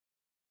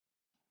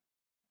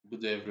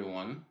Good day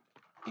everyone.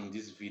 In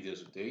this video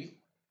today,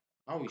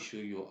 I will show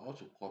you how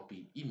to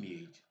copy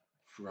image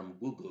from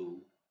Google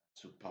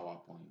to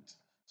PowerPoint.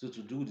 So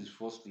to do this,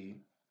 firstly,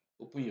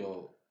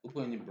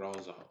 open any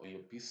browser on your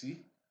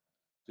PC.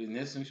 So the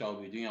next thing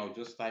I'll be doing, I'll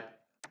just type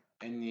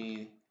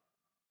any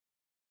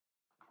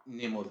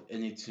name of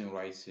anything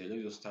right here.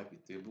 Let's just type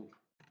a table.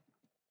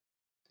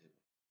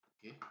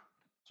 Okay.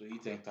 So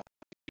hit enter.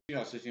 If you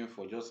are searching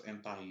for, just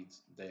enter it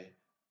there.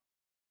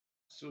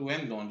 So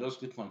when done, just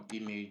click on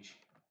image.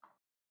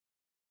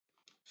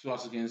 So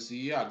as you can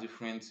see, here are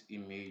different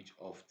image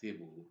of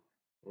table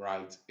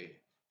right here.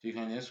 So you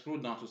can then scroll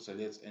down to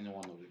select any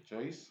one of your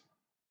choice.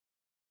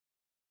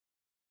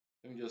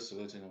 Let me just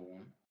select any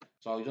one.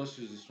 So I'll just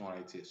use this one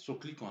right here. So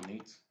click on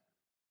it.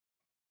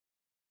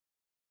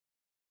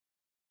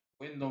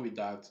 When done with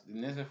that, the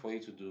next thing for you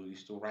to do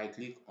is to right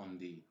click on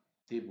the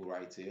table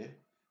right here.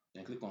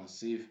 Then click on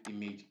save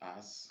image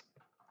as.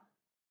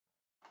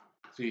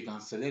 So you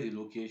can select the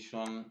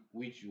location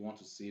which you want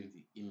to save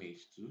the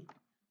image to.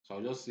 So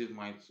I'll just save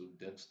mine to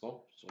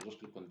desktop. So I'll just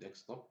click on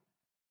desktop.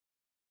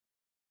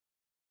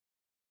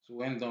 So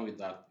when done with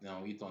that,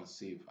 now hit on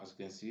save. As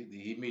you can see,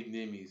 the image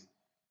name is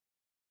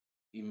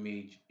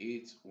image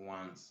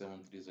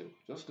 81730.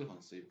 Just click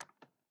on save.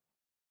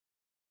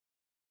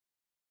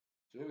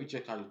 So when we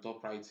check at the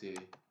top right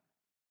here,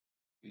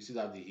 you see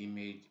that the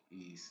image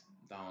is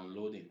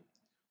downloading.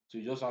 So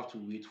you just have to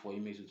wait for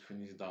image to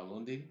finish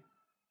downloading.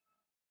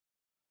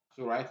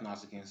 So right now,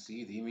 as you can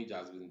see, the image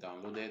has been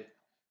downloaded.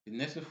 The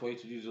next thing for you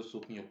to do is just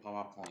open your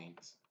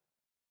PowerPoint.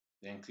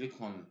 Then click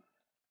on,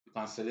 you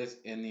can select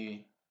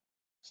any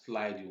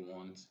slide you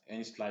want,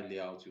 any slide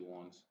layout you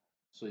want.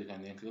 So you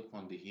can then click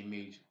on the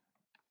image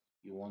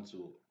you want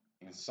to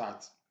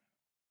insert.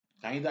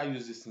 You can either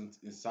use this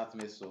insert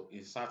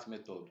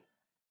method,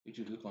 which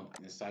you click on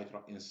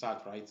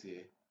insert right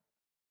here,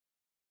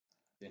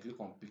 then click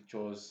on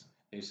pictures,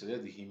 then you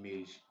select the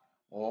image,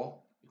 or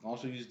you can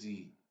also use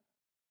the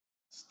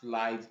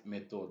slide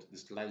method, the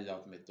slide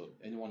layout method,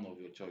 any one of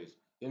your choice.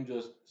 Let me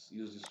just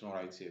use this one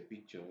right here,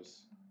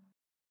 pictures.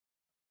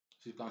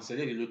 So you can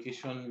select the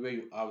location where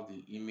you have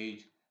the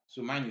image.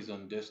 So mine is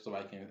on desktop.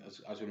 I can,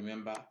 as you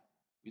remember,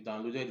 we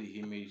downloaded the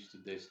image to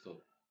desktop.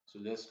 So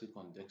let's click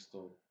on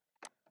desktop.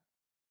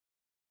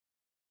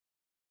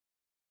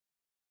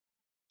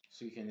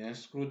 So you can then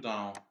scroll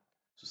down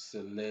to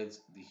select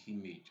the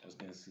image. As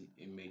you can see,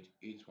 image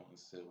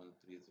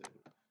 81730.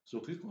 So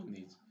click on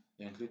it,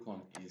 then click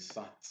on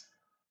insert.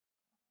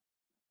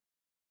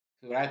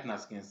 So right now,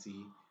 as you can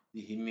see,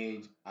 the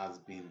image has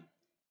been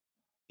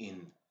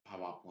in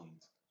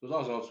PowerPoint. So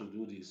that's how to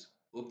do this.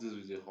 Hope this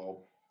video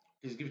helped.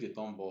 Please give it a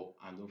thumb up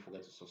and don't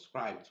forget to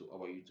subscribe to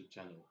our YouTube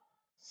channel.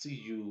 See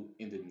you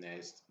in the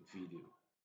next video.